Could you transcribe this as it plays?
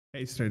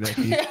Hey,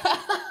 Stardecky.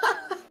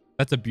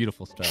 That's a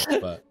beautiful start,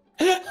 but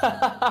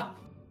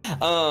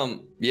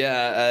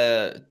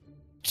yeah,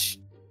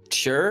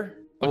 sure.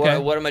 Okay.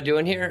 What am I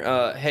doing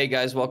here? Hey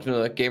guys, welcome to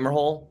the gamer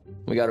hole.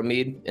 We got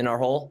Omid in our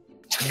hole.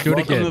 do it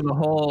Welcome again. to the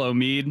hole,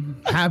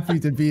 Omid. Happy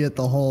to be at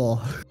the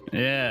hole.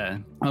 Yeah,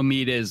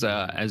 Omid is,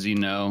 as you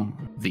know,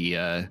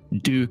 the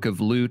Duke of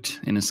Loot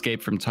in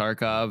Escape from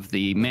Tarkov,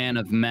 the Man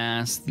of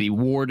Mass, the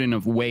Warden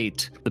of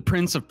Weight, the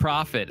Prince of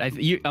Profit.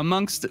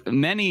 Amongst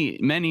many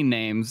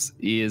names,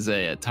 he is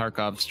a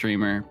Tarkov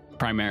streamer.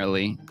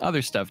 Primarily,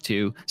 other stuff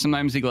too.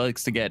 Sometimes he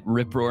likes to get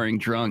rip-roaring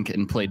drunk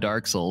and play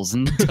Dark Souls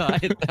and die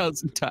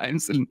 1,000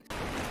 times. And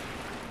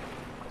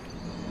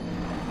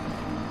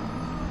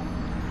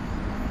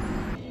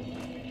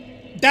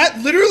that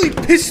literally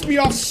pissed me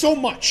off so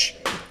much.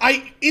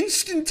 I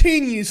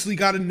instantaneously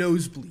got a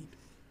nosebleed.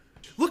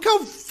 Look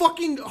how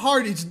fucking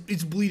hard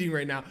it's bleeding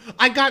right now.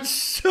 I got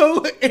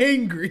so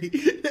angry.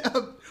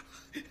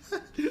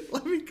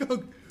 Let me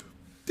go.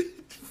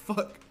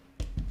 Fuck.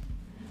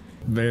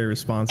 Very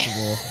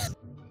responsible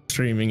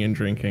streaming and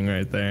drinking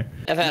right there.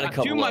 I've had a not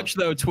couple. too much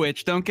though,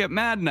 Twitch. Don't get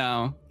mad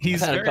now.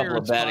 He's I've had a very couple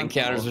of bad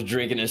responsible. encounters with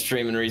drinking and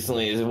streaming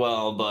recently as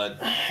well,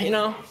 but you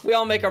know, we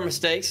all make our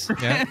mistakes.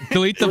 Yeah.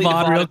 Delete the Delete the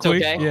VOD VOD, real it's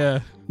quick. okay. Yeah.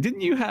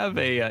 Didn't you have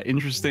a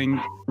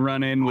interesting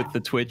run-in with the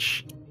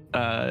Twitch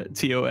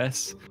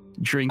TOS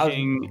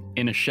drinking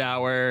in a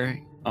shower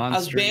on I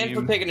was stream? banned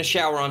for taking a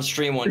shower on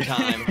stream one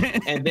time,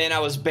 and then I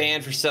was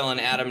banned for selling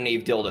Adam and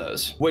Eve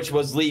dildos, which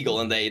was legal,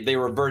 and they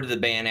reverted the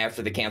ban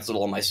after they canceled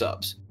all my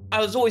subs. I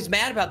was always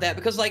mad about that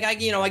because, like, I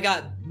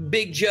got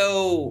Big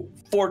Joe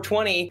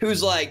 420,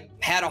 who's like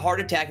had a heart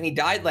attack and he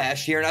died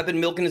last year, and I've been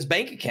milking his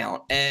bank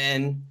account,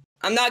 and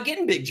I'm not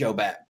getting Big Joe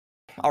back.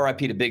 RIP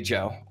to Big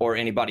Joe or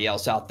anybody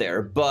else out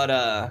there.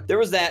 But there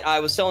was that.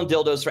 I was selling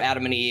dildos for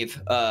Adam and Eve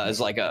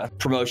as like a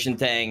promotion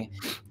thing,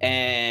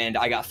 and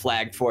I got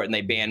flagged for it, and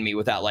they banned me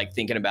without like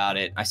thinking about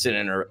it. I sent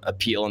in an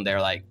appeal, and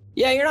they're like,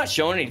 "Yeah, you're not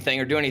showing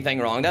anything or doing anything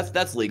wrong.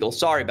 That's legal.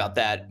 Sorry about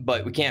that,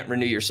 but we can't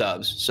renew your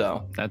subs."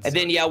 So, and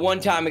then yeah, one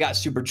time I got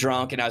super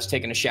drunk and I was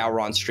taking a shower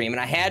on stream, and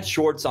I had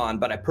shorts on,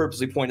 but I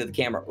purposely pointed the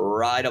camera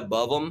right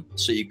above them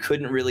so you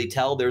couldn't really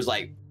tell. There's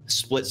like a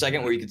split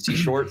second where you could see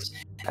shorts.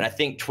 And I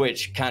think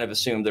Twitch kind of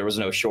assumed there was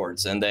no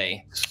shorts, and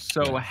they...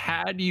 So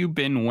had you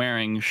been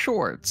wearing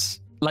shorts,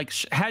 like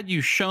had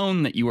you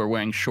shown that you were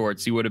wearing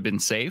shorts, you would have been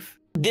safe?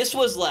 This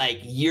was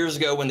like years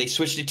ago when they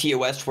switched to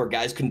TOS where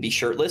guys couldn't be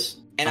shirtless.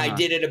 And I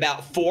did it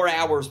about 4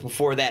 hours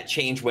before that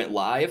change went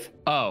live.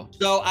 Oh.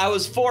 So I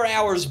was 4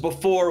 hours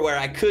before where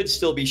I could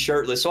still be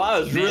shirtless. So I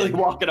was really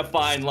walking a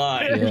fine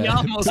line. Yeah. You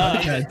almost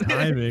That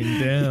timing,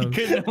 damn. You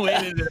couldn't have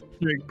waited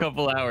for a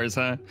couple hours,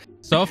 huh?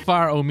 So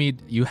far, Omid,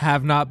 you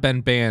have not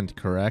been banned,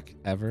 correct?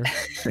 Ever?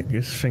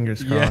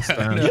 Fingers crossed. I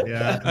man. know.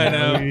 Yeah, I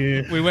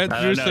know. We went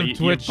I through don't know. some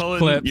Twitch you're pulling,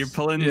 clips. You're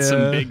pulling Yeah.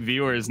 some big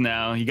viewers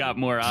now. You got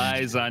more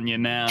eyes on you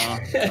now.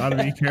 Gotta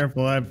be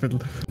careful. I've been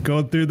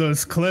going through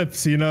those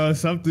clips. You know,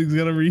 something's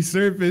gonna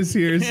resurface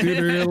here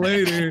sooner or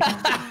later.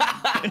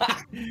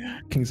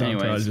 King's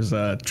Entourage is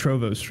a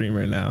Trovo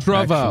streamer now.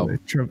 Trovo.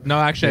 Actually. No,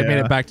 actually, I made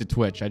Yeah. it back to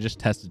Twitch. I just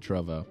tested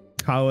Trovo.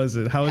 How was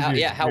it? How was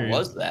your How experience?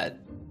 was that?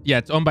 Yeah,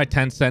 it's owned by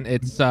Tencent.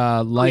 It's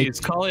like Please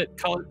call it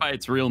by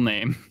its real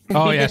name.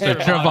 oh yeah, so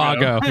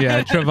Trivago. Trivago.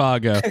 Yeah,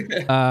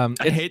 Trivago.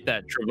 I hate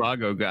that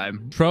Trivago guy.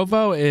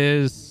 Trovo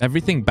is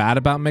everything bad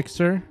about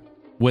Mixer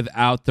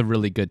without the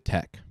really good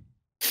tech.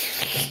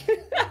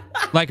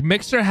 Like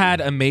Mixer had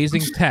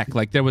amazing tech.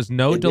 Like there was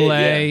no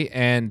delay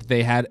and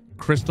they had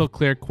crystal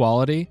clear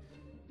quality.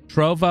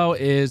 Trovo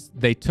is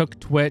they took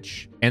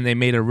Twitch and they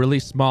made a really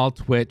small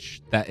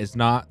Twitch that is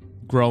not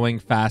growing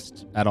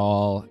fast at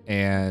all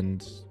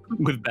and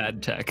With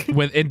bad tech.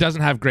 it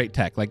doesn't have great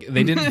tech. Like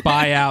they didn't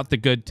buy out the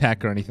good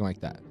tech or anything like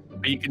that.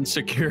 But you can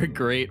secure a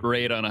great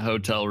rate on a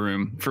hotel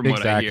room from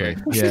Exactly.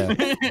 what I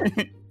hear.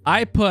 Yeah.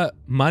 I put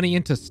money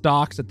into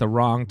stocks at the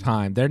wrong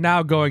time. They're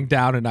now going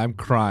down and I'm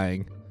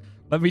crying.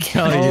 Let me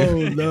tell you.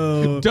 Oh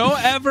no!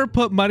 Don't ever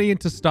put money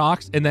into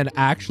stocks and then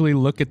actually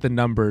look at the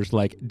numbers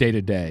like day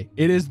to day.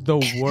 It is the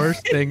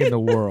worst thing in the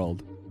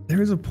world. There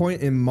was a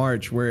point in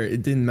March where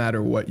it didn't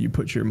matter what you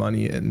put your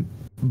money in,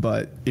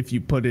 but if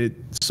you put it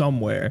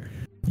somewhere,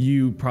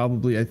 you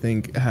probably, I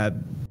think,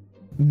 had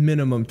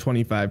minimum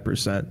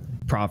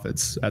 25%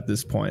 profits at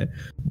this point.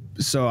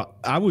 So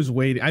I was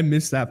waiting. I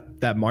missed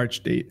that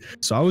March date.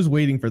 So I was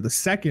waiting for the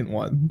second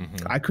one.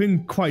 I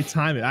couldn't quite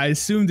time it. I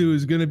assumed it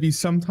was going to be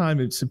sometime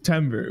in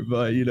September,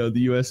 but you know,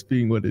 the US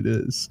being what it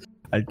is,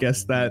 I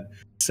guess that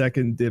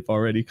second dip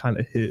already kind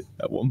of hit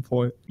at one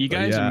point. You But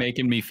guys yeah. are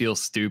making me feel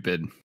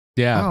stupid.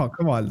 Yeah. Oh,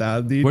 come on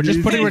now, dude. We're just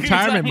Dude, putting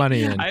retirement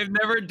money in. I've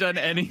never done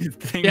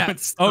anything Yeah. with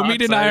stocks.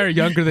 Mead and I are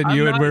younger than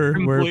you, I'm and not we're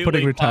completely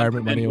putting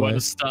retirement money confident away. what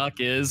a stock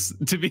is,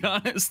 to be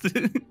honest.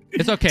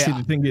 It's okay. See,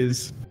 the thing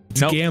is, it's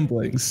Nope.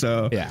 gambling.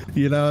 So Yeah.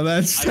 you know,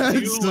 that's I do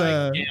that's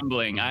like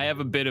gambling. I have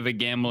a bit of a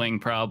gambling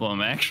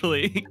problem,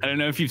 actually. I don't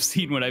know if you've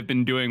seen what I've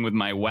been doing with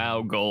my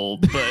WoW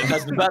gold, I but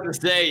was about to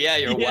say, yeah,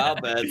 your Yeah. WoW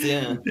bets,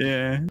 yeah.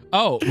 yeah.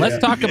 Oh, let's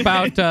talk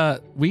about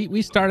we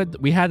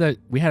had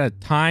a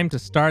time to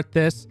start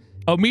this,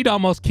 Omid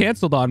almost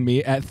canceled on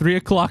me at 3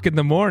 o'clock in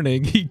the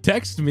morning. He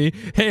texted me,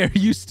 "Hey, are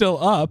you still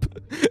up?"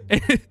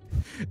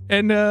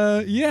 And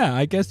yeah,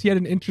 I guess he had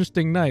an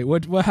interesting night.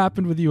 What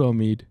happened with you,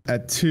 Omid?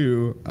 At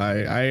 2, I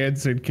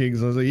answered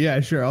Kings. I was like, yeah,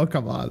 sure, I'll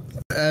come on.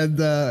 And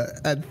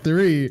at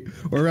 3,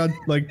 or around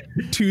like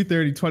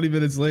 2:30, 20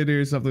 minutes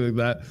later or something like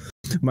that,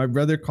 my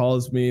brother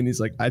calls me and he's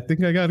like, I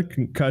think I got a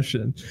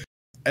concussion.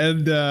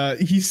 And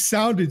he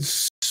sounded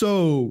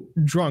so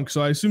drunk.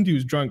 So I assumed he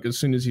was drunk as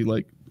soon as he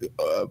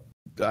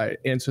I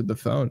answered the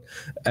phone.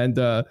 And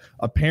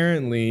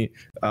apparently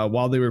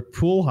while they were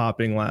pool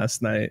hopping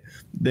last night,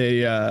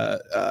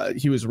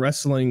 he was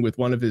wrestling with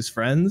one of his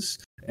friends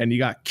and he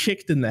got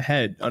kicked in the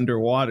head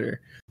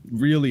underwater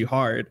really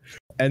hard.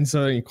 And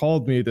so he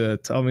called me to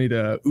tell me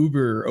to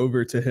Uber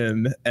over to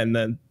him and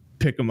then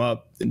pick him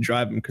up and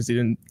drive him because he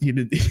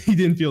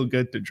didn't feel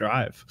good to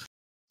drive.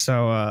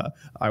 So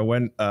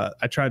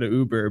I tried to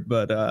Uber,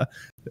 but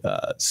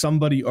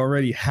somebody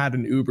already had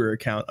an Uber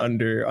account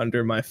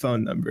under my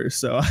phone number,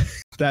 so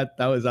that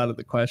was out of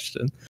the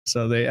question.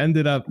 So they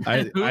ended up.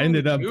 Who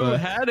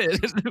had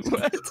it?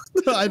 What?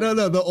 I don't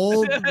know.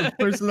 The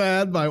person I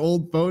had my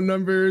old phone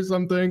number or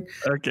something.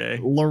 Okay.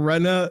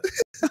 Lorena.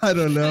 I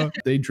don't know.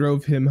 They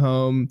drove him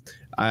home.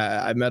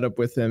 I met up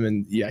with him,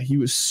 and yeah, he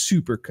was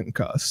super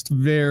concussed,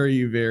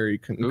 very, very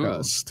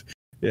concussed.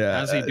 Ooh. Yeah.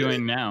 How's he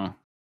doing now?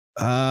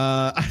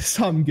 I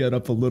saw him get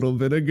up a little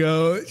bit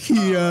ago.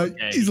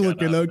 He's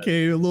looking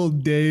okay, a little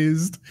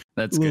dazed.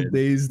 That's a little good.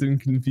 Dazed and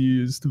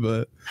confused,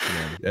 but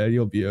yeah,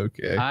 you'll be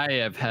okay. I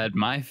have had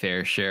my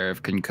fair share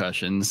of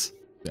concussions.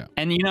 Yeah.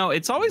 And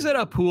it's always at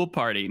a pool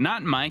party.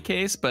 Not in my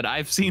case, but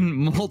I've seen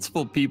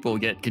multiple people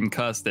get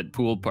concussed at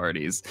pool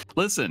parties.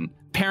 Listen,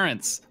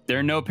 parents, there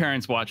are no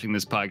parents watching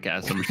this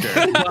podcast, I'm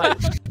sure.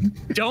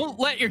 But don't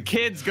let your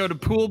kids go to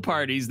pool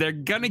parties. They're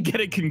gonna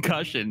get a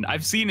concussion.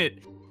 I've seen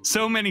it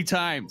so many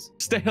times.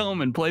 Stay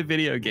home and play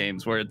video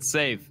games where it's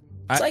safe.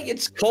 It's like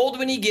it's cold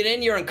when you get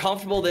in, you're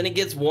uncomfortable, then it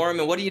gets warm,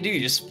 and what do? You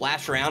just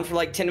splash around for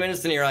like 10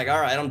 minutes, and you're like,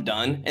 all right, I'm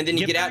done. And then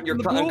you get out and you're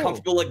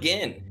uncomfortable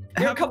again.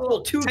 You're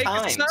uncomfortable 2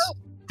 times.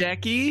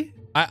 Decky.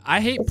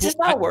 I hate It's just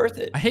not worth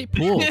it. I hate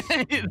pools.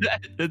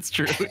 That's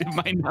true. It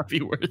might not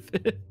be worth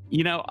it.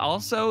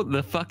 Also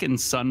the fucking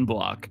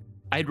sunblock.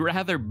 I'd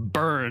rather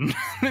burn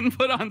than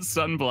put on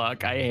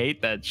sunblock. I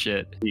hate that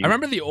shit. I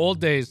remember the old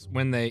days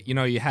when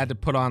you had to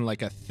put on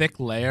like a thick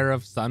layer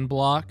of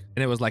sunblock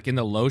and it was like in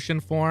the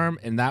lotion form.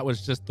 And that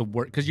was just the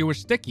worst because you were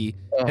sticky.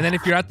 Ugh. And then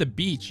if you're at the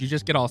beach, you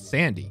just get all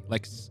sandy.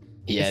 Like,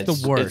 yeah,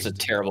 it's the worst. It's a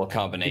terrible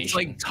combination. It's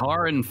like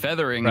tar and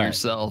feathering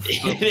yourself.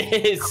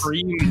 It is.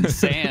 Cream and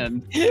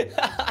sand.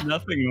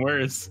 Nothing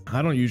worse.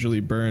 I don't usually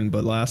burn,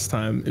 but last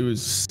time it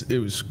was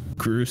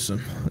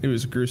gruesome. It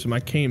was gruesome. I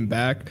came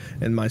back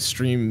and my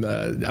stream,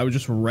 I was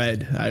just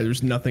red.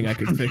 There's nothing I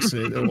could fix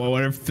it.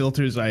 Whatever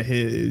filters I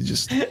hit, I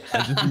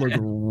just looked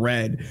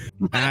red.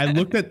 And I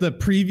looked at the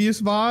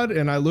previous VOD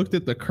and I looked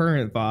at the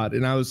current VOD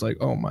and I was like,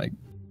 oh my.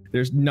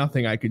 There's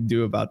nothing I could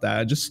do about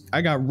that.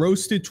 I got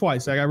roasted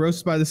twice. I got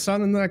roasted by the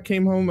sun and then I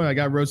came home and I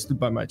got roasted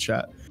by my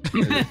chat.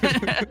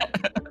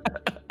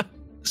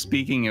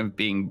 Speaking of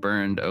being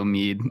burned,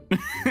 Omid,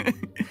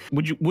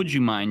 would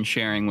you mind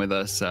sharing with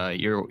us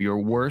your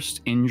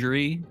worst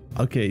injury?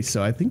 Okay,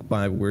 so I think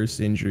my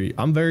worst injury,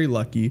 I'm very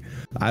lucky.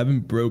 I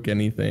haven't broke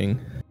anything.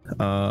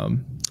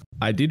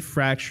 I did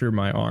fracture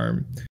my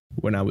arm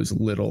when I was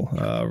little.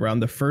 Around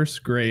the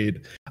 1st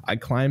grade, I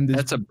climbed this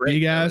That's a break,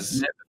 big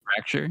ass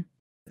fracture.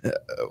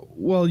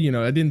 Well,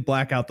 I didn't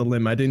black out the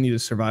limb. I didn't need a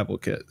survival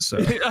kit, so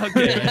Okay.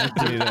 I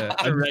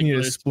just needed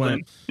a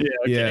splint. Yeah,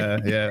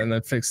 okay. Yeah, and I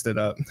fixed it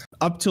up.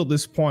 Up till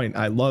this point,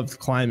 I loved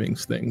climbing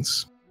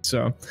things.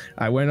 So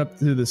I went up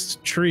to this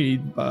tree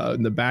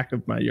in the back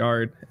of my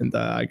yard, and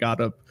I got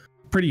up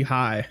pretty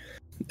high.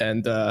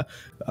 And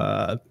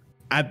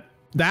at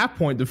that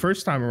point, the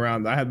first time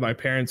around, I had my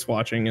parents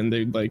watching, and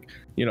they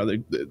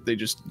they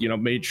just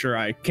made sure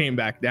I came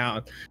back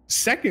down.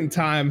 Second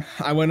time,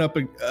 I went up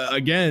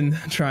again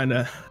trying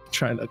to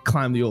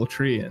climb the old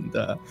tree, and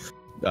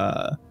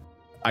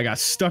I got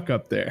stuck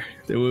up there.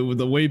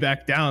 The way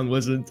back down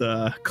wasn't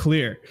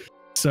clear,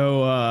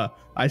 so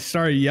I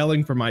started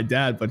yelling for my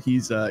dad, but he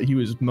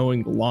was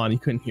mowing the lawn. He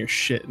couldn't hear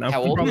shit, and I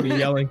was probably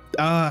yelling.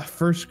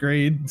 1st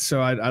grade,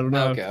 so I don't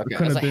know. Okay.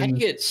 I was like, how do you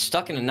get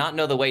stuck and not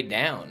know the way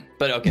down?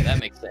 But okay, that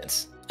makes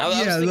sense. I was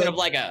thinking of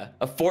like a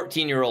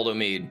 14-year-old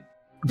Omid.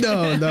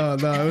 No.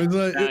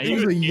 It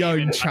was a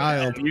young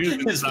child.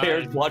 His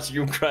parents watching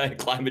you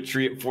climb a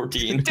tree at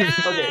 14. Okay.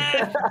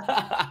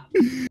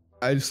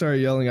 I started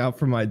yelling out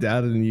for my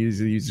dad, and he's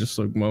just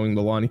like mowing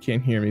the lawn. He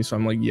can't hear me, so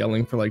I'm like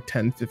yelling for like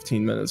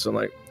 10-15 minutes. I'm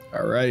like,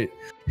 all right,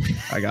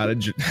 I gotta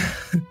jump.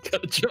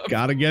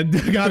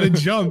 Gotta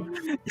jump.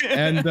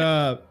 And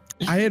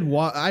I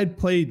had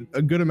played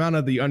a good amount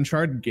of the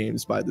Uncharted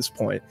games by this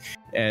point,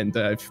 and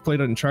if you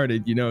played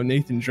Uncharted,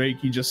 Nathan Drake,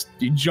 he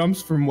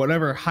jumps from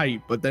whatever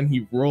height, but then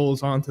he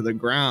rolls onto the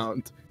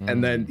ground,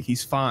 and then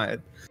he's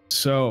fine.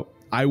 So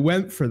I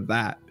went for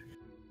that,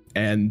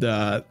 and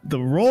the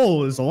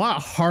roll is a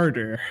lot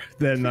harder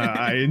than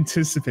I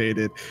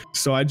anticipated.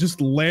 So I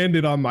just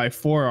landed on my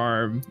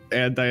forearm,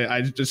 and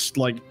I just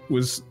like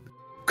was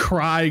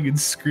crying and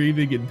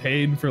screaming in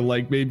pain for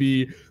like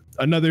maybe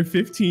another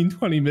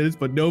 15-20 minutes,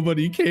 but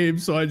nobody came.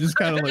 So I just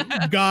kind of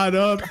like got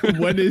up,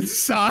 went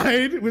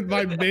inside with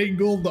my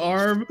mangled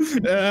arm,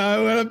 and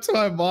I went up to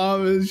my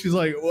mom, and she's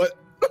like, what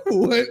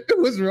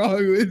was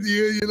wrong with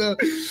you, you know?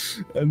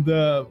 And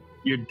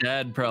your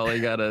dad probably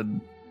got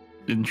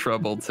in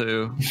trouble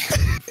too.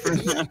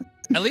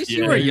 At least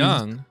you were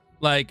young.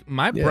 Like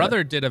my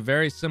brother did a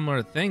very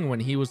similar thing when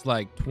he was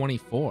like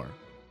 24.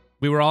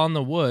 We were all in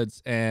the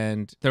woods,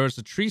 and there was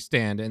a tree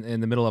stand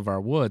in the middle of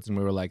our woods, and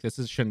we were like,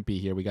 shouldn't be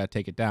here. We got to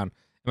take it down. And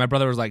my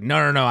brother was like, no,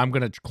 I'm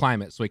going to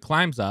climb it. So he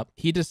climbs up.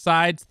 He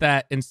decides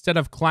that instead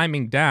of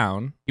climbing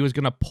down, he was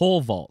going to pole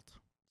vault.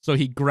 So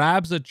he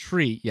grabs a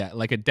tree,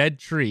 like a dead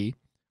tree,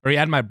 or he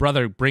had my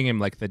brother bring him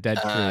like the dead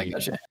tree.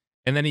 Gotcha.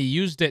 And then he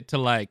used it to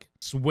like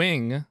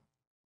swing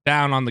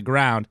down on the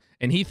ground.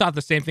 And he thought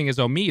the same thing as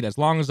Omid. As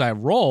long as I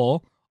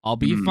roll, I'll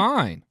be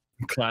fine.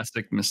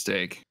 Classic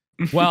mistake.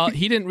 Well,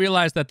 he didn't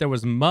realize that there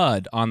was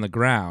mud on the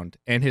ground,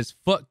 and his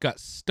foot got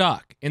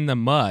stuck in the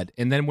mud.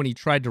 And then when he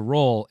tried to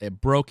roll, it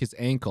broke his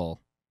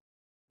ankle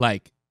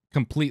like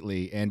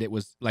completely. And it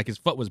was like his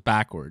foot was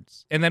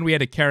backwards. And then we had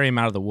to carry him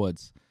out of the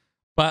woods.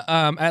 But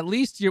at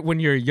least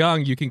when you're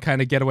young, you can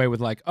kind of get away with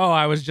like, oh,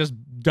 I was just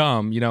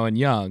dumb, and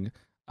young.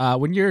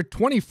 When you're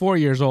 24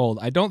 years old,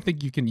 I don't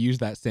think you can use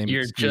that same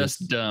You're excuse.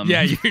 just dumb.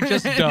 Yeah, you're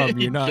just dumb.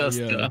 You're not just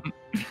dumb.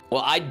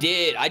 Well, I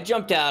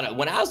jumped out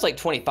when I was like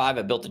 25.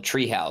 I built a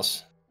tree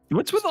house.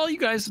 What's with all you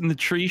guys in the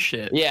tree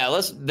shit? Yeah,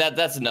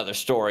 that's another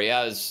story.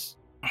 I was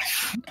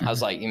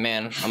like,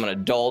 man, I'm an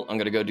adult. I'm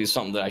gonna go do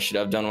something that I should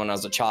have done when I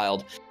was a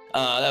child.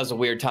 That was a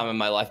weird time in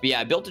my life. But yeah,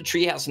 I built a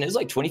tree house, and it was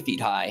like 20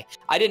 feet high.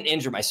 I didn't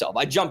injure myself.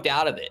 I jumped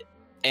out of it,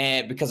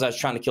 and because I was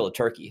trying to kill a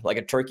turkey. Like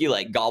a turkey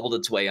like gobbled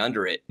its way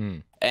under it.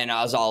 And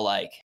I was all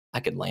like, I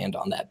could land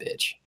on that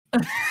bitch.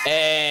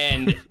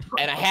 and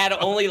I had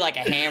only like a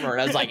hammer,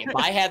 and I was like, if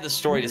I had the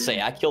story to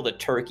say I killed a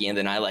turkey and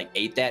then I like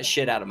ate that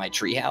shit out of my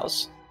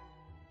treehouse,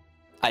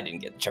 I didn't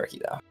get the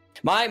turkey though.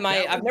 I've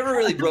never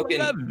really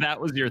broken.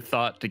 That was your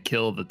thought, to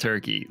kill the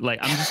turkey. Like,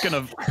 I'm just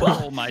gonna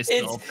pull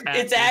myself.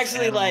 It's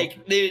actually animal. Like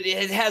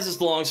it has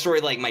this long story.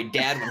 Like my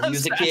dad, when he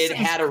was a kid,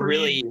 had a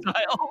friend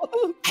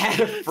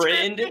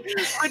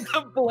with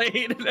the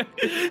blade.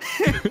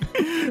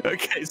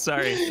 Okay,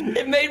 sorry.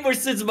 It made more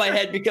sense in my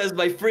head because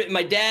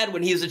my dad,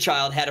 when he was a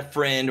child, had a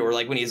friend, or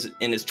like when he was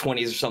in his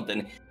 20s or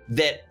something,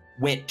 that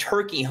went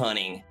turkey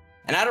hunting.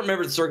 And I don't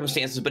remember the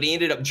circumstances, but he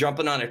ended up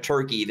jumping on a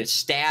turkey to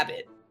stab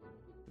it.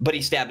 But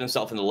he stabbed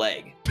himself in the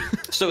leg.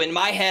 So in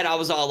my head, I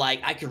was all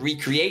like, I could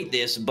recreate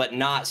this, but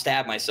not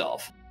stab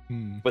myself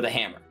with a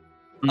hammer.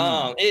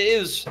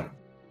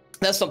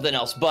 That's something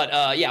else. But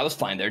yeah, I was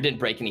fine there. Didn't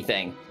break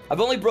anything. I've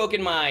only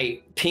broken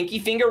my pinky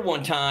finger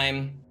one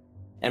time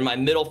and my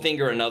middle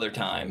finger another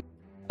time.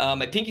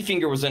 My pinky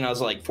finger was I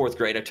was like 4th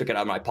grade. I took it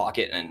out of my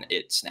pocket and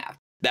it snapped.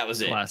 That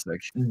was it.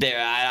 Classic.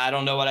 There, I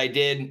don't know what I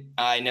did.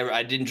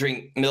 I didn't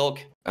drink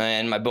milk,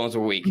 and my bones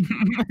were weak.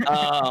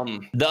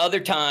 The other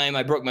time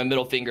I broke my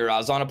middle finger, I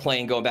was on a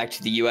plane going back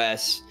to the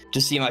U.S.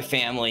 to see my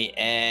family,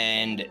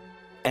 and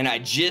I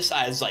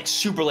was like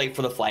super late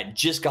for the flight.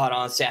 Just got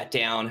on, sat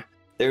down.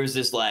 There was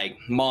this like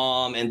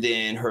mom, and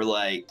then her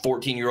like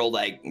 14-year-old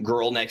like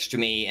girl next to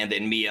me, and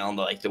then me on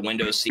the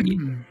window seat.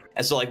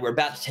 And so like we're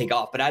about to take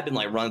off, but I'd been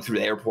like running through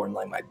the airport, and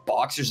like my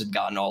boxers had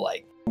gotten all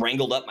like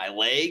wrangled up my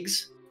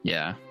legs.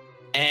 Yeah.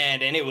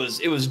 And it was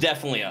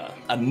definitely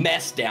a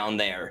mess down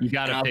there. You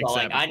gotta fix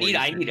that. I need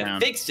to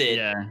fix it.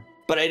 Yeah.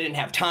 But I didn't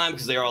have time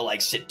because they were all like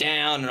sit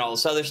down and all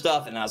this other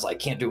stuff, and I was like,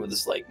 can't do it with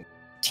this like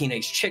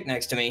teenage chick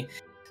next to me.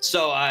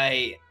 So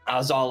I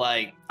was all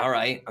like, all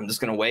right, I'm just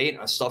gonna wait.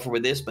 I stuff her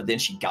with this, but then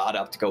she got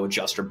up to go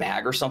adjust her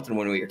bag or something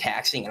when we were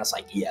taxiing, and I was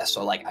like, yeah.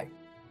 So like I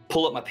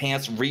pull up my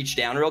pants, reach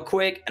down real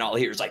quick, and all I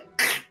hear is like,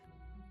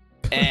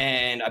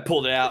 and I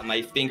pulled it out, and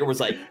my finger was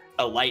like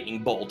a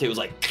lightning bolt. It was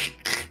like.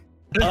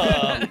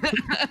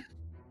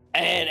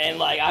 And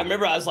like I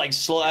remember I was like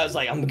slow. I was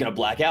like, I'm gonna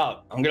black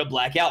out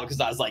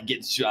because I was like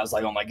I was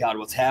like, oh my god,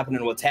 what's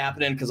happening?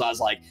 Because I was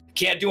like,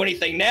 can't do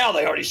anything now,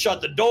 they already shut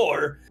the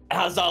door. And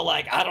I was all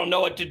like, I don't know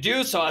what to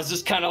do. So I was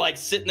just kind of like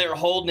sitting there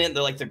holding it.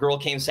 The girl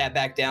came, sat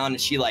back down, and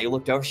she like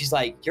looked over, she's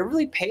like, you're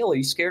really pale, are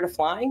you scared of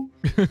flying?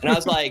 And I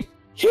was like,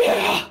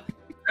 yeah.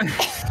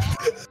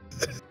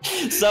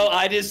 So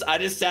I just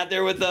sat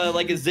there with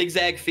like a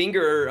zigzag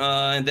finger,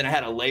 and then I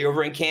had a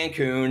layover in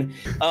Cancun.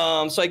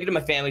 So I get to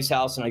my family's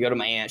house, and I go to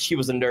my aunt. She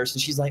was a nurse,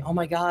 and she's like, "Oh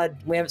my God,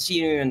 we haven't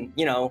seen you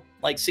in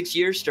like 6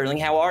 years, Sterling.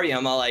 How are you?"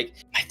 I'm all like,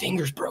 "My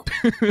finger's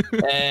broken,"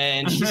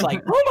 and she's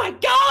like, "Oh my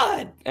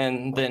God!"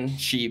 And then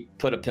she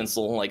put a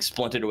pencil, like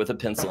splintered it with a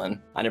pencil, and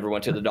I never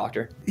went to the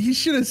doctor. You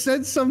should have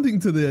said something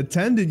to the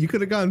attendant. You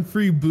could have gotten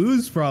free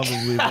booze,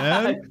 probably,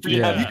 man.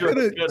 Yeah.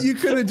 You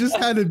could have just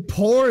had it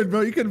poured,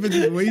 bro. You could have been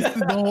just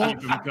wasting the whole.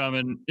 Keep them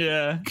coming.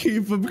 Yeah.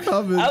 Keep them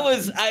coming. I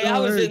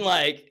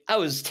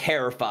was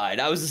terrified.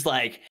 I was just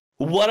like,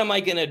 what am I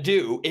gonna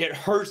do? It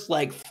hurts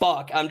like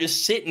fuck. I'm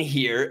just sitting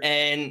here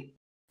and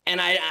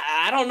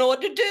I don't know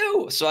what to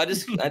do. So I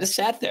just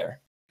sat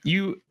there.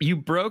 You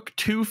broke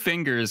 2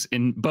 fingers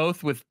in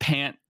both with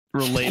pant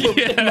related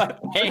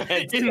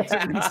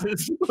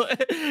incidences.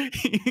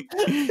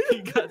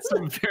 He got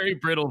some very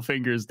brittle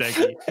fingers,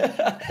 Decky.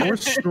 Or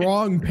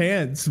strong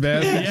pants,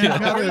 man. Yeah, You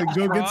gotta go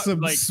strong, get some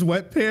like,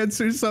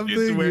 sweatpants or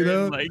something, Wearing, you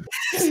know? like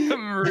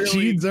some really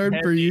Jeans aren't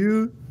for heavy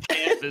you.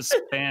 canvas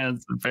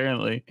pants,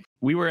 apparently.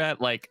 We were at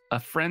like a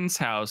friend's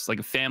house, like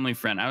a family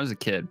friend. I was a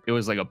kid. It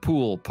was like a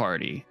pool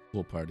party.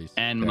 Pool parties.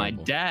 And Terrible. my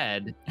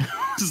dad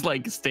was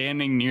like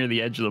standing near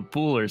the edge of the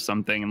pool or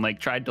something and like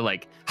tried to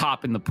like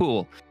hop in the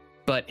pool.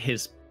 But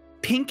his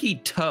pinky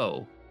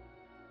toe,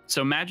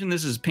 so imagine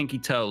this is pinky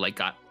toe, like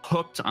got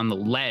hooked on the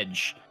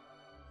ledge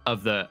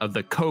of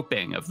the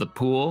coping of the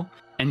pool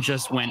and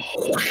just went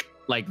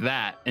like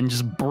that and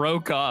just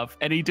broke off.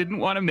 And he didn't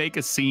want to make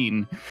a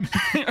scene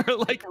or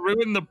like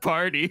ruin the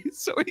party,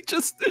 so he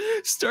just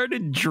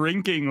started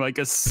drinking like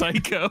a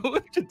psycho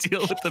to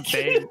deal with the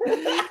pain.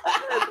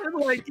 And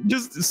like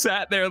just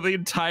sat there the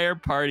entire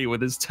party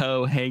with his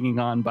toe hanging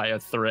on by a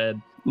thread.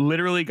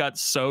 Literally got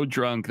so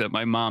drunk that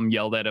my mom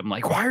yelled at him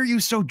like, "Why are you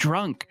so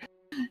drunk?"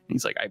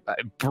 He's like, I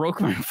broke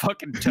my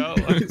fucking toe.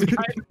 I was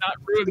trying to not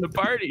ruin the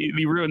party.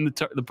 He ruined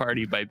the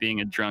party by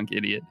being a drunk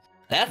idiot.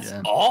 That's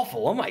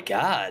awful. Oh my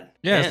god.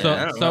 Yeah,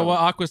 Man, so what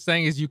Aqua's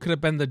saying is you could have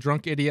been the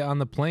drunk idiot on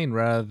the plane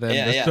rather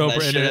than the sober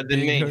that should idiot have been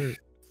being me.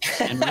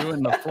 hurt. And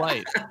ruin the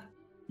flight.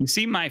 You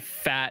see my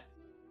fat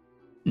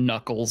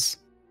knuckles?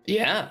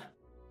 Yeah.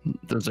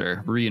 Those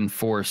are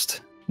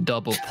reinforced,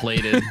 double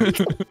plated.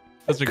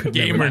 Those are Could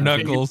gamer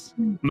never knuckles.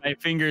 My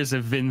fingers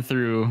have been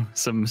through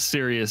some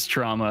serious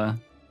trauma.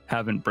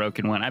 Haven't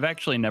broken one. I've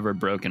actually never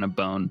broken a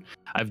bone.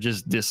 I've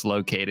just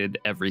dislocated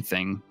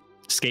everything.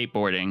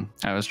 Skateboarding,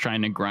 I was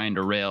trying to grind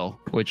a rail,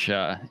 which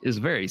is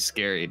very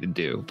scary to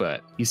do.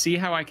 But you see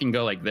how I can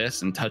go like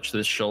this and touch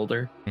this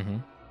shoulder? Mm-hmm.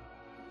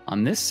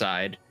 On this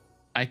side,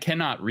 I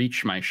cannot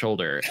reach my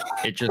shoulder.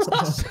 It just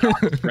stops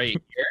right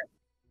here.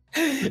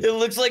 It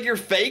looks like you're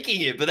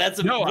faking it, but that's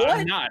a No, what?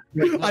 I'm not.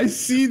 I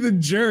see the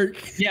jerk.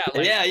 Yeah,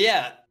 like,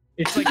 Yeah.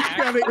 it's like You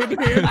gotta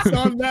enhance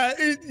on that.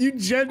 You Ooh,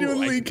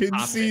 genuinely I can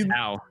pop see. it.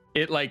 Ow.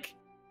 It like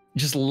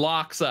just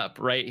locks up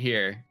right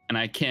here, and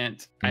I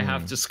can't. I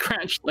have to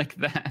scratch like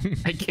that.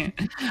 I can't.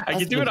 I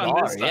can do it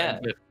on this bizarre,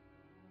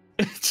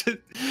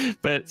 side,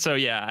 but so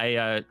yeah,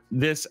 I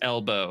this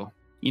elbow.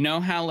 You know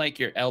how like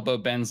your elbow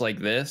bends like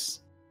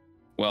this?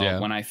 Well, Yeah.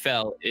 when I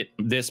fell,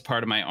 this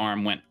part of my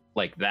arm went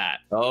like that.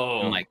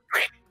 Oh. And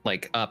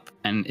like up,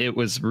 and it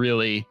was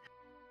really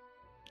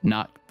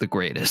not the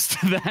greatest.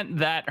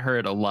 that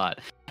hurt a lot.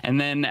 And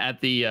then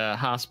at the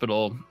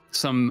hospital,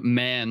 some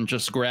man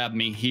just grabbed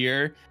me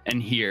here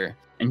and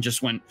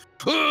just went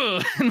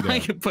and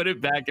like put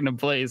it back into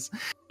place,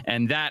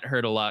 and that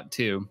hurt a lot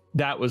too.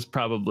 That was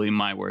probably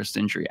my worst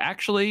injury.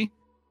 Actually,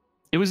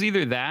 it was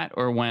either that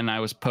or when I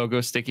was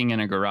pogo sticking in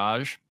a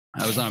garage.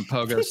 I was on a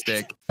pogo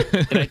stick.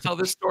 Did I tell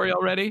this story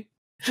already?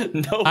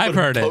 No, I've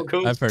heard it.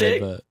 pogo I've heard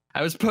stick? it, but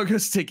I was pogo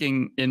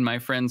sticking in my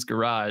friend's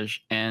garage,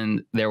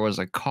 and there was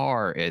a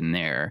car in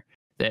there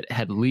that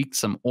had leaked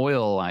some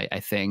oil, I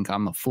think,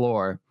 on the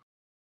floor.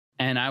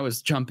 And I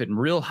was jumping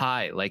real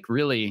high, like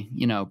really,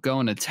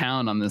 going to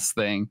town on this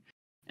thing.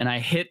 And I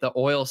hit the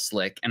oil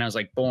slick, and I was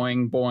like,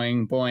 boing,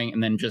 boing, boing.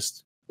 And then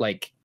just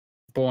like,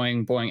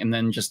 boing, boing. And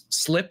then just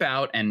slip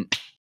out and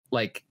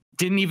like,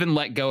 didn't even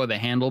let go of the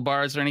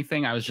handlebars or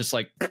anything. I was just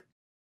like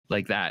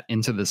that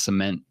into the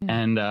cement.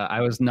 And I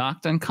was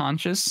knocked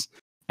unconscious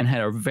and had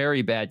a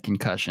very bad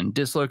concussion,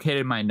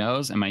 dislocated my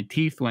nose, and my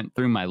teeth went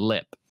through my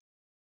lip.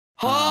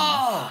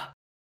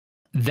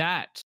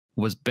 That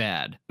was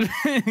bad.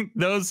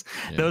 Those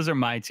are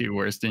my 2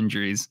 worst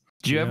injuries.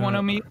 Do you have one,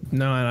 Omid?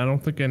 No, and I don't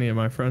think any of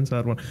my friends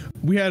had one.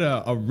 We had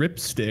a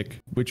ripstick,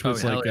 which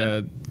was hell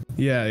like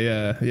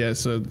yeah.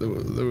 So there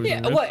was a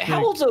What? ripstick.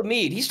 How old's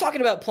Omid? He's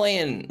talking about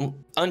playing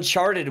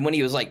Uncharted when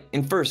he was like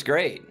in 1st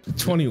grade.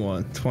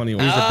 21. He's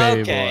a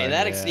baby Okay, boy,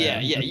 that yeah.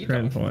 you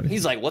Turned 20.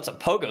 He's like, what's a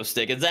pogo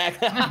stick?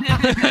 Exactly.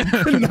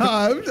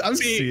 No, I've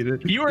See, seen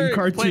it. you in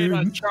were playing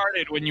cartoons.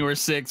 Uncharted when you were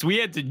 6. We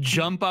had to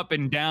jump up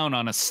and down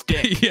on a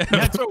stick. Yeah.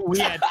 That's what we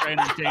had for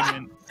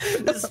entertainment.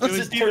 This was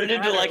just either turned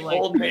into that or, like like-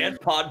 old man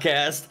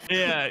podcast.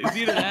 Yeah, it's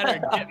either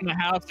that or get in the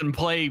house and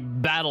play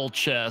battle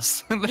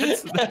chess.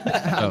 That's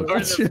Oh. or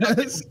the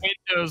Chess.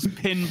 Windows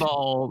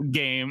pinball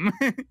game.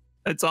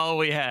 That's all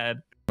we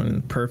had.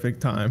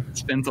 Perfect time.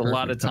 Spent a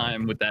lot of Perfect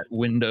time. time with that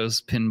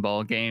Windows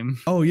pinball game.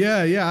 Oh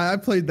yeah, I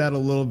played that a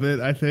little bit.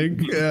 I think.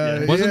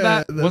 wasn't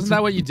yeah, that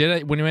what you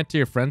did when you went to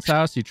your friend's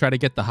house? You tried to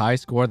get the high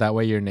score, that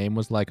way your name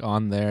was like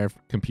on their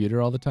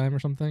computer all the time or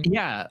something.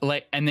 Yeah,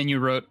 like, and then you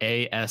wrote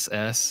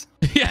ASS.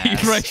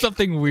 Yeah, you write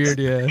something weird.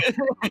 Yeah.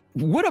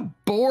 What a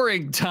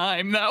boring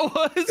time that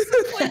was.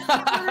 Like,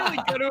 you really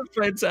go to a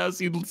friend's house,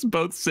 you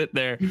both sit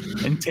there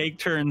and take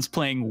turns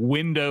playing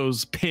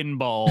Windows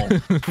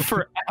pinball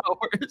for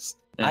hours.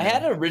 I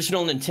had an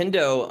original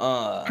Nintendo,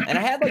 and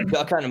I had like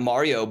Duck Hunt and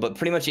Mario, but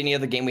pretty much any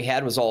other game we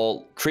had was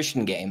all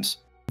Christian games.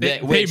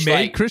 They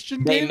made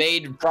Christian They games?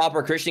 made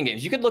proper Christian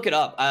games. You could look it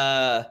up.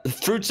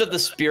 Fruits of the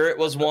Spirit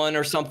was one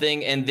or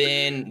something, and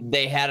then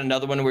they had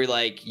another one where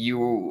like you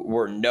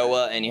were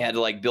Noah and you had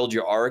to like build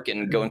your ark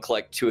and go and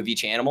collect 2 of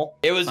each animal.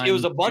 It was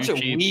a bunch of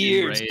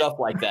weird stuff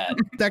like that.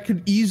 That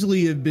could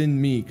easily have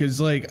been me,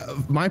 because like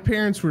my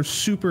parents were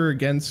super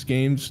against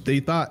games. They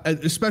thought,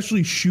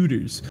 especially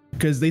shooters,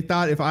 because they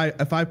thought if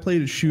I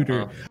played a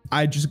shooter,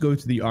 I'd just go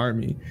to the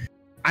army.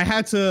 I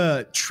had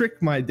to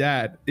trick my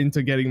dad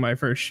into getting my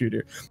first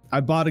shooter.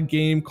 I bought a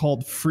game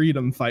called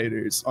Freedom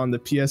Fighters on the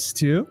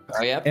PS2.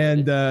 Oh yeah.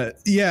 And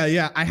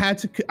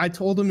I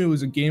told him it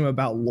was a game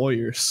about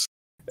lawyers.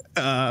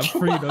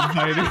 Freedom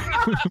Fighters.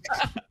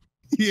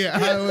 Yeah,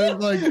 I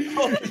was like,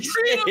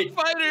 Freedom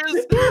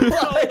Fighters,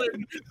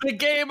 the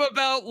game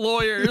about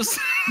lawyers.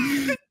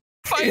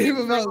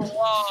 Fighting about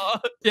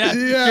law.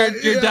 Yeah,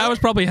 your dad was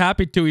probably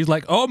happy too. He's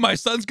like, "Oh, my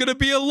son's gonna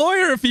be a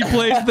lawyer if he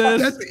plays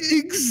this." That's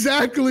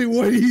exactly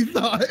what he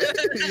thought.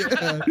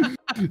 Yeah.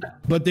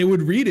 But they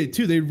would read it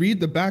too. They'd read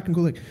the back and go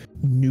like,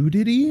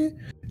 nudity,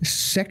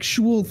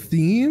 sexual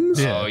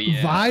themes,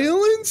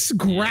 violence,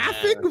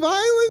 graphic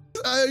violence.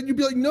 You'd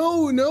be like,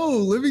 no,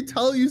 let me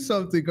tell you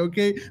something,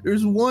 okay?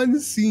 There's one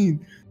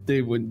scene.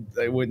 They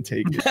wouldn't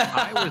take it.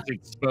 I was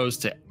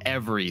exposed to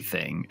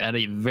everything at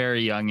a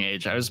very young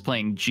age. I was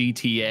playing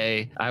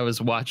GTA. I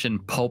was watching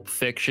Pulp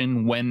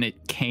Fiction when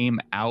it came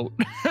out.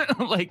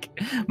 Like,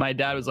 my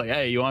dad was like,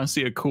 "Hey, you want to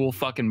see a cool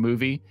fucking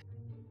movie?"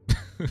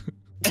 he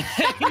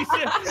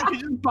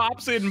just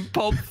pops in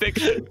Pulp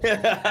Fiction.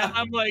 And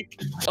I'm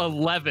like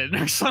 11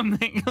 or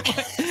something.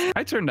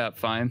 I turned out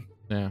fine.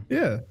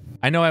 Yeah.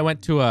 I know I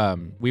went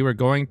to we were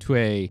going to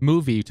a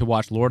movie to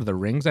watch Lord of the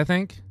Rings, I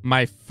think.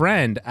 My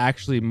friend,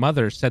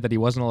 mother said that he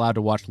wasn't allowed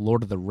to watch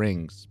Lord of the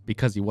Rings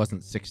because he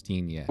wasn't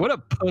 16 yet. What a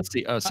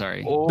pussy. Oh,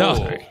 sorry. No.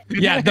 Sorry.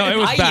 Yeah, no, it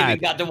was bad. I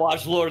even got to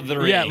watch Lord of the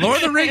Rings. Yeah, Lord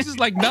of the Rings is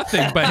like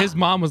nothing, but his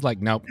mom was like,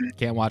 "Nope,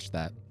 can't watch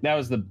that." That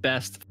was the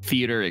best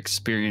theater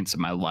experience of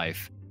my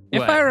life.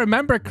 If I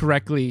remember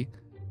correctly,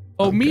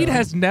 Omid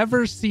has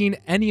never seen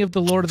any of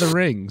the Lord of the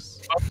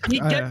Rings.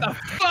 Get the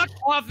fuck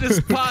off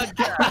this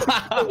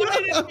podcast. Why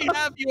did we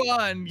have you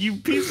on, you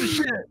piece of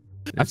shit?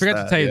 I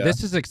forgot to tell you,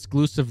 this is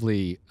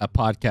exclusively a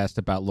podcast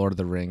about Lord of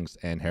the Rings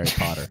and Harry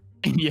Potter.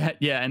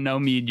 Yeah, and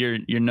Omid,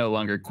 you're no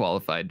longer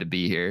qualified to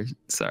be here.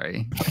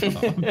 Sorry.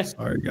 I'm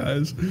sorry,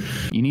 guys.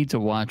 You need to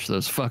watch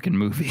those fucking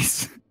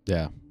movies.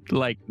 Yeah.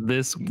 Like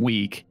this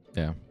week.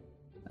 Yeah.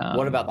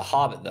 What about The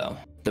Hobbit, though?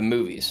 The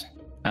movies.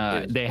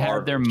 They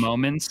had their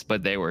moments,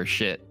 but they were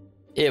shit.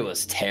 It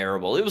was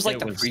terrible. It was like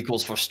the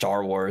prequels for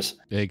Star Wars.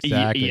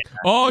 Exactly. Yeah.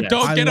 Oh,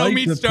 don't get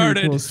Omid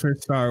started. Prequels for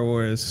Star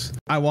Wars.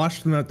 I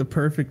watched them at the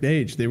perfect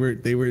age. They were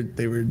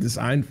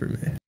designed for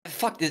me.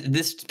 Fuck,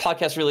 this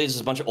podcast really is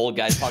just a bunch of old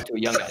guys talking to a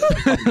young guy.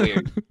 It's fucking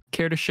weird.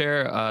 Care to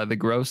share the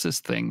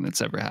grossest thing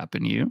that's ever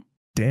happened to you?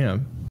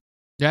 Damn.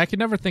 Yeah, I can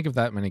never think of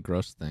that many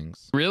gross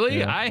things. Really?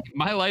 Yeah.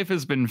 My life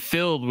has been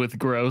filled with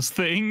gross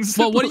things.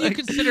 Well, what do you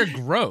consider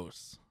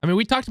gross? I mean,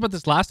 we talked about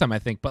this last time, I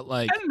think, but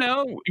like, I don't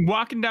know,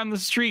 walking down the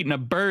street and a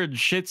bird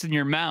shits in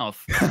your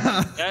mouth.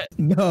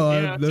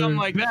 No, something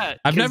like that.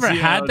 I've never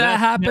had that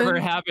happen. Never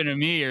happened to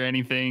me or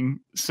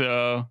anything.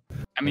 So,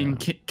 I mean,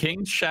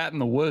 King shat in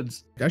the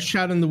woods. I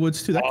shot in the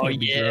woods too. That can't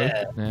be gross.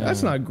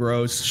 That's not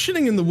gross.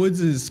 Shitting in the woods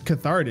is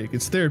cathartic.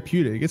 It's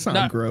therapeutic. It's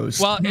not gross.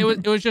 Well,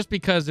 it was just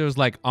because it was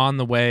like on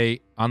the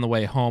way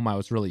home, I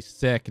was really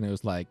sick, and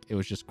it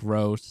was just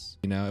gross.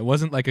 You know, it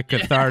wasn't like a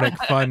cathartic,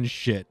 fun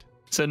shit.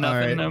 So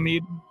nothing, Omid?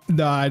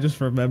 No, I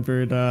just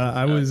remembered.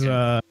 I was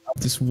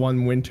this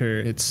one winter.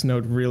 It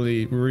snowed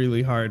really,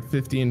 really hard,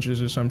 50 inches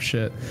or some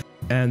shit,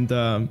 and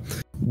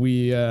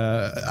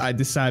I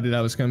decided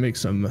I was gonna make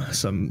some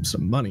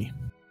money,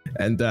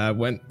 and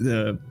went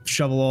to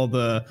shovel all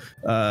the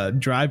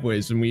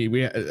driveways, and we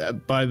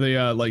by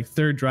the like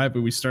third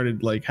driveway we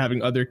started like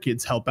having other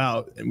kids help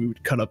out, and we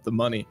would cut up the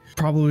money.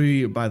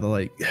 Probably by the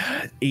like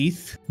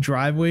 8th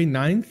driveway,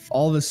 9th,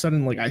 all of a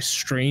sudden like I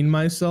strained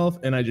myself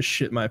and I just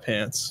shit my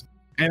pants,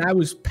 and I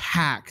was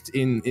packed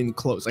in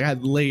clothes. Like I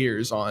had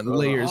layers on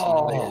layers.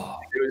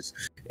 It was,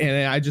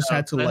 and I just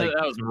had to like,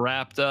 that was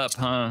wrapped up,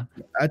 huh?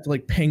 I had to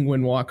like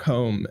penguin walk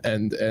home,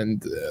 and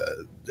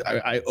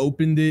I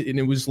opened it, and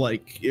it was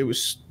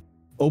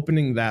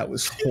opening that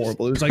was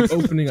horrible. It was like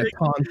opening a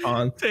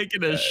tauntaun.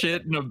 Taking a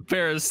shit in a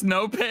pair of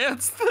snow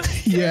pants.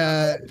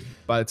 Yeah.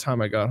 By the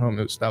time I got home,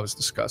 that was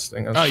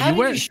disgusting. How did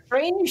you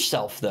strain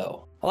yourself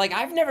though? Like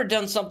I've never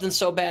done something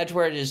so bad to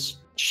where I just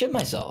shit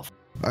myself.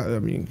 I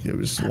mean, it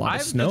was a lot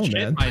of snow, shit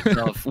man.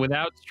 Myself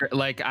without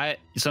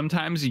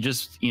sometimes you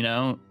just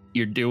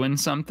you're doing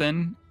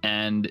something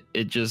and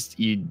it just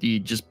you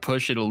just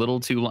push it a little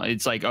too long.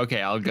 It's like,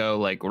 okay, I'll go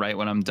like right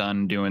when I'm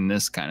done doing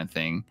this kind of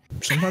thing.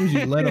 Sometimes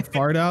you let a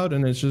fart out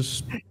and it's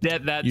just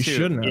that you too.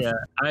 Shouldn't have. Yeah,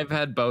 I've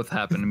had both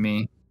happen to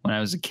me. When I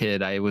was a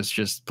kid, I was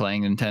just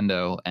playing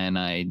Nintendo and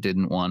I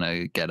didn't want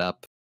to get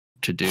up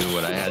to do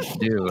what I had to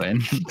do,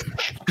 and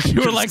you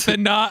were like the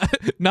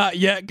not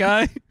yet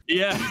guy.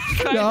 Yeah,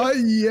 not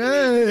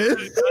yet.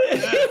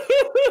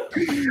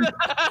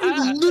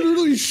 You're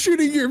literally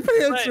shitting your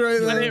pants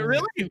right now.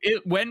 But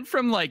it went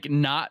from like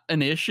not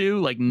an issue,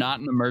 like not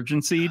an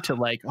emergency, to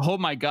like, oh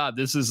my god,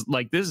 this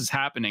is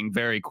happening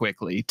very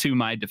quickly. To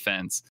my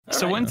defense.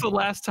 So when's the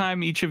last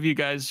time each of you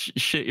guys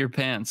shit your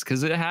pants?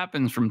 Because it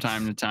happens from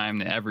time to time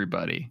to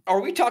everybody.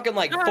 Are we talking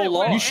like full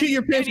on? You shit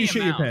your pants. You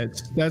shit your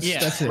pants. That's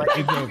it. Like,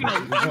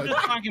 I'm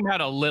just talking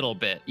about a little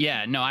bit.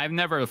 Yeah, no, I've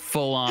never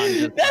full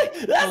on.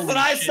 That's what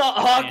I saw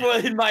Aqua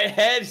in my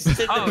head.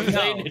 Oh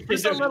no,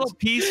 just a little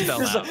piece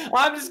fell out.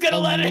 I'm just gonna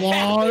let it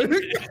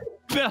happen.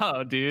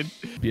 No, dude.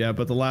 Yeah,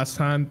 but the last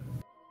time,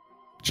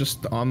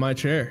 just on my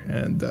chair,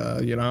 and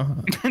you know,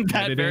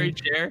 that very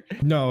chair.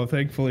 No,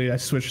 thankfully I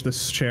switched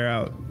this chair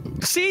out.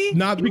 See,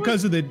 not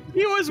because of the.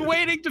 He was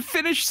waiting to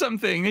finish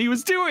something he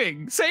was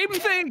doing. Same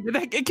thing.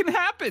 It can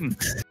happen.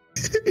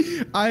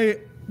 I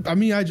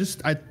mean,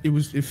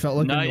 it felt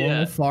like a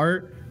normal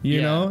fart.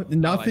 You know,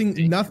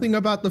 nothing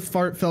about the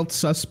fart felt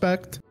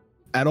suspect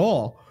at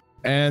all.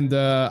 And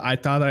I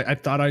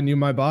thought I knew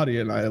my body,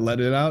 and I let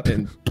it out,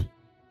 and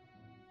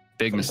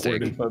big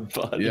mistake.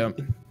 Yeah.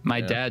 My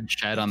dad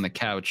shat on the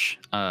couch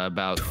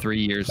about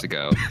 3 years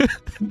ago.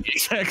 The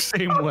exact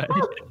same way.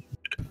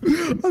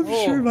 I'm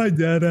sure my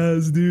dad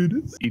has,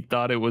 dude. He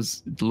thought it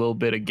was a little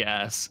bit of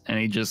gas, and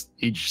he just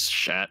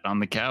shat on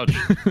the couch.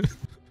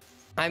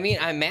 I mean,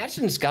 I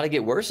imagine it's got to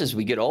get worse as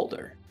we get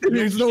older.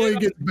 There's no way it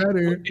gets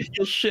better.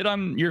 You'll shit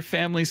on your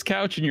family's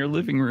couch in your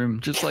living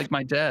room, just like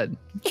my dad.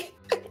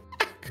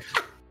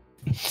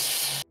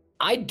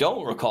 I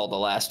don't recall the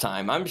last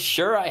time. I'm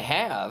sure I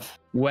have.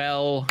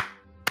 Well,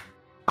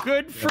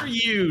 good for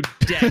you,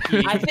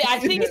 Decky. I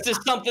think it's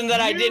just something that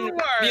I didn't,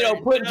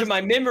 put into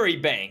my memory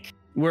bank.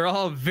 We're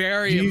all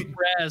very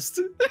impressed.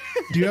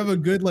 Do you have a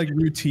good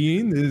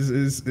routine?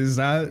 Is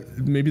that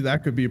maybe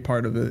that could be a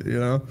part of it? You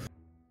know?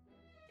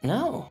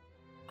 No,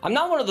 I'm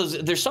not one of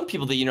those. There's some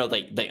people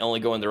that they only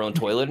go in their own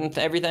toilet and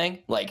everything.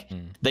 Like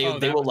they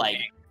will like.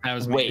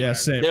 Wait,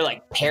 they're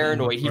like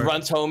paranoid. He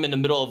runs home in the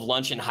middle of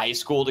lunch in high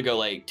school to go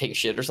take a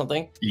shit or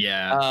something.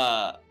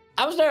 Yeah.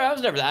 I was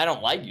never. I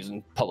don't like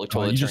using public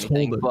toilets or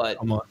anything. But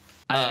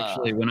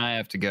when I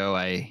have to go,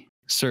 I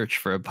search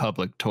for a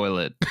public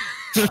toilet.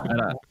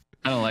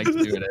 I don't like to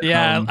do it.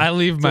 Yeah, I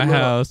leave my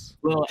house.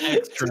 A little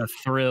extra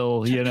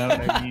thrill, you know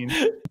what I mean?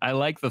 I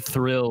like the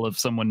thrill of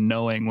someone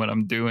knowing what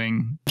I'm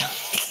doing.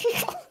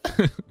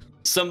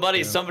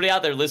 Somebody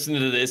out there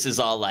listening to this is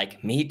all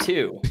like, me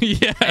too.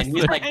 Yeah. And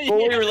he's like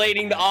fully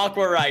relating to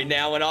Aqua right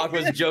now when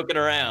Aqua's joking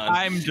around.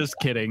 I'm just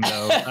kidding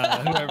though.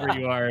 Whoever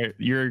you are,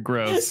 you're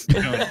gross.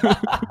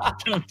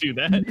 Don't do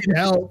that. Need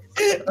help.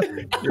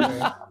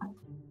 Yeah.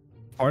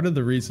 Part of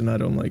the reason I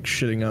don't like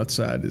shitting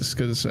outside is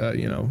because,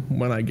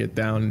 when I get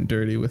down and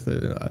dirty with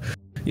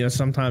it,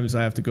 sometimes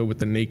I have to go with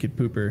the naked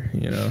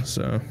pooper,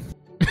 so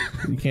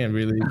you can't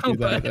really do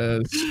that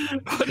as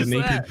the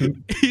naked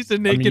pooper. He's a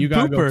naked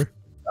pooper.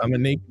 I'm a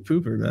naked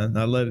pooper, man.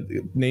 I let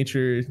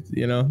nature,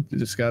 you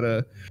just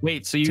gotta.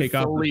 Wait, so you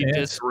fully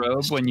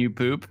disrobe when you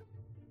poop?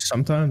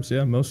 Sometimes,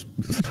 yeah.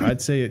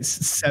 I'd say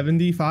it's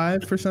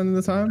 75% of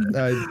the time.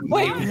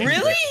 Wait,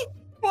 really?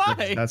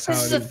 Why? That's how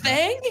this is a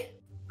thing?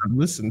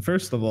 Listen,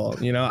 first of all,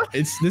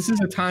 this is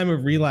a time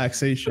of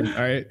relaxation.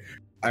 All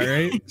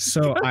right.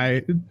 So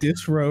I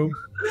disrobe.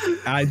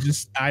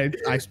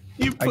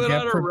 You put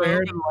on a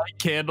robe and light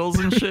candles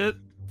and shit.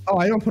 Oh,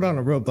 I don't put on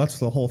a robe. That's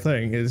the whole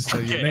thing. Is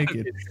you're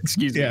naked.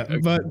 Excuse me. Yeah,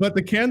 but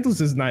the candles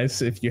is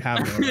nice if you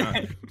have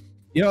them.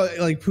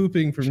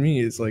 Pooping for me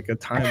is like a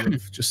time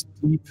of just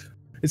deep.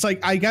 It's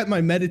like I got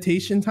my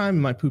meditation time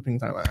and my pooping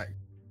time.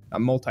 I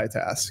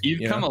multitask.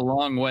 You've come a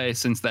long way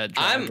since that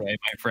driveway,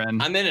 my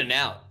friend. I'm in and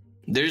out.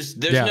 There's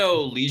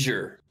no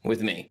leisure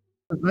with me.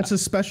 That's a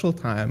special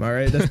time, all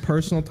right? That's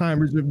personal time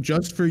reserved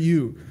just for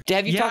you.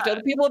 Have you talked to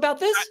other people about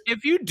this?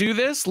 If you do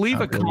this,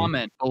 leave a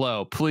comment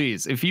below,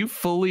 please. If you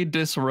fully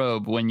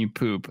disrobe when you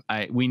poop,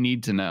 we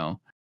need to know.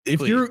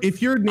 If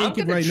you're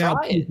naked right now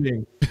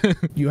pooping,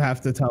 you have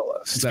to tell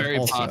us. It's very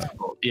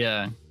possible.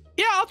 Yeah.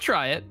 Yeah, I'll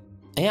try it.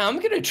 Yeah, I'm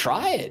gonna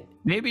try it.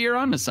 Maybe you're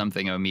onto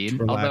something,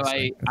 Omid. Although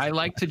I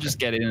like to just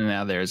get in and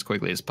out of there as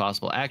quickly as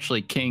possible.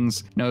 Actually,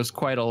 Kings knows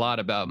quite a lot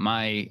about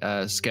my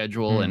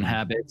schedule and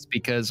habits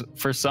because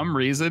for some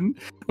reason,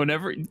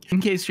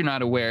 in case you're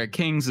not aware,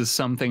 Kings is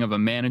something of a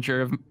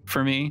manager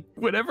for me.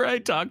 Whenever I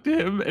talk to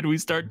him and we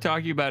start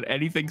talking about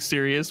anything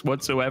serious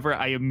whatsoever,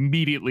 I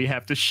immediately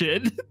have to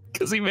shit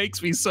because he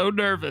makes me so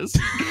nervous.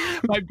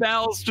 My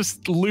bowels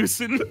just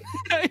loosen.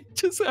 I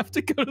just have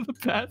to go to the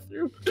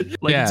bathroom.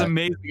 It's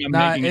amazing I'm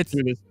making it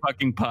through this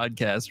fucking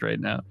podcast right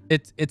now.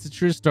 It's a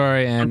true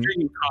story, and I'm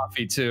drinking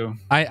coffee too.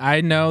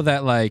 I know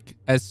that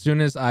as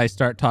soon as I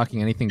start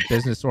talking anything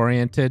business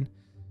oriented,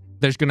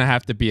 there's gonna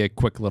have to be a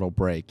quick little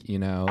break.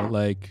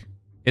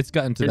 It's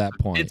gotten to that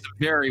point. It's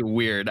very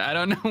weird. I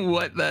don't know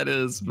what that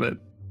is, but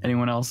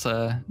anyone else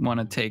want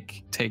to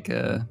take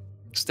a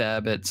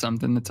stab at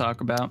something to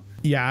talk about?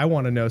 Yeah, I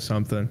want to know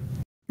something.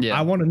 Yeah.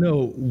 I want to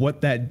know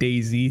what that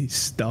Daisy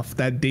stuff,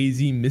 that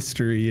Daisy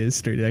mystery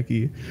is,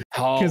 Sterdeki.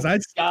 Because I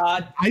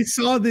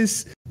saw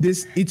this.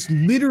 It's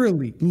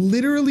literally.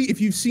 If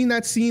you've seen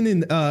that scene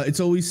in It's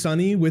Always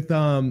Sunny with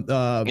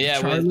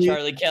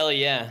Charlie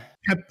Kelly,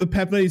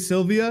 Pepe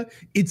Sylvia,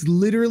 it's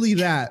literally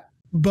that,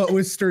 but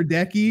with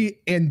Sterdeki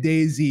and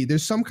Daisy.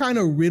 There's some kind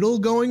of riddle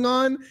going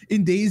on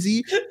in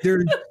Daisy.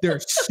 There are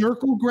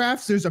circle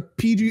graphs. There's a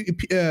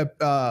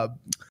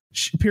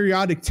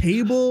periodic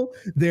table.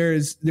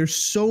 There's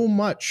so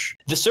much.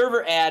 The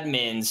server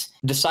admins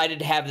decided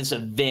to have this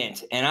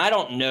event, and I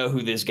don't know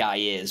who this guy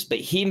is, but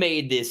he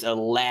made this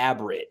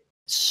elaborate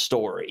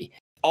story.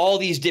 All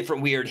these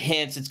different weird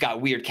hints. It's got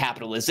weird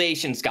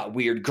capitalization. It's got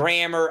weird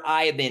grammar.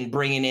 I have been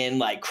bringing in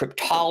like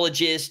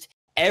cryptologists,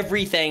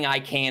 everything I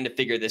can to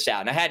figure this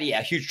out. And I had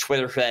a huge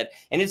Twitter thread,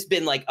 and it's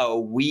been like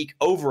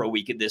over a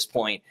week at this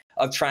point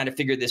of trying to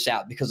figure this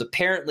out, because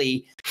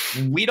apparently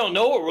we don't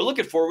know what we're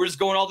looking for. We're just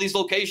going all these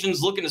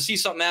locations looking to see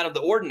something out of the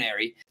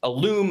ordinary.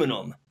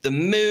 Aluminum, the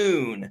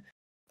moon,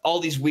 all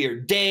these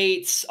weird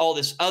dates, all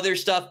this other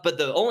stuff. But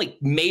the only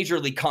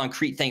majorly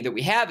concrete thing that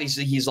we have is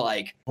he's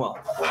like, well,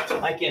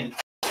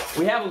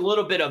 we have a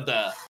little bit of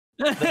the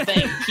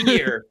thing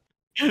here.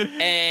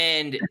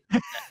 And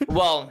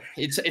well,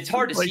 it's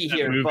hard to like see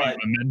here, but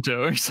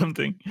Memento or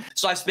something.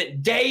 So I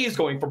spent days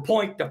going from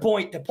point to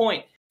point to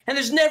point, and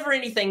there's never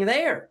anything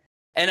there.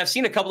 And I've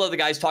seen a couple of the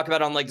guys talk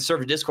about it on like the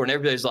server Discord, and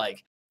everybody's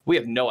like, we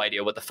have no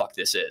idea what the fuck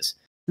this is.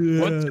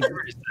 Yeah. What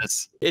server is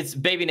this? It's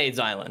Baby Nade's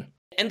Island.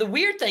 And the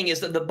weird thing is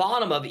that the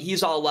bottom of it,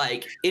 he's all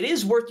like, it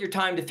is worth your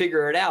time to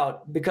figure it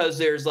out, because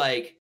there's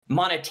like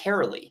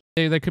monetarily.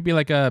 There could be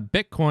like a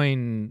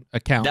Bitcoin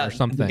account or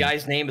something. The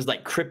guy's name is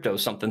like crypto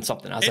something.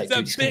 I was it's like,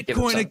 a dude,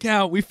 Bitcoin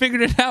account. We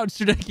figured it out,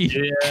 Sterdeki.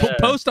 Yeah. We'll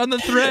post on the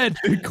thread.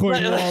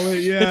 Bitcoin wallet,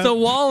 yeah. It's a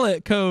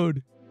wallet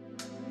code.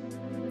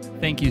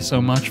 Thank you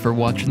so much for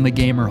watching The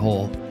Gamer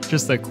Hole.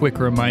 Just a quick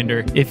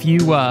reminder, if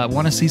you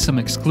want to see some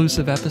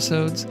exclusive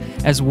episodes,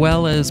 as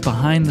well as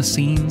behind the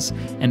scenes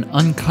and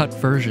uncut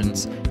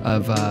versions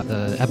of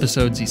the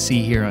episodes you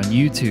see here on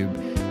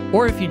YouTube,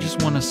 or if you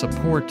just want to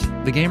support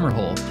The Gamer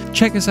Hole,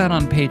 check us out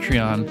on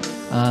Patreon.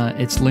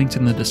 It's linked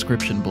in the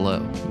description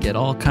below. You get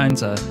all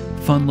kinds of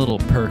fun little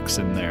perks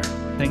in there.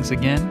 Thanks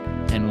again,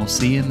 and we'll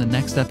see you in the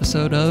next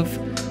episode of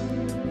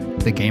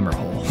The Gamer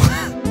Hole.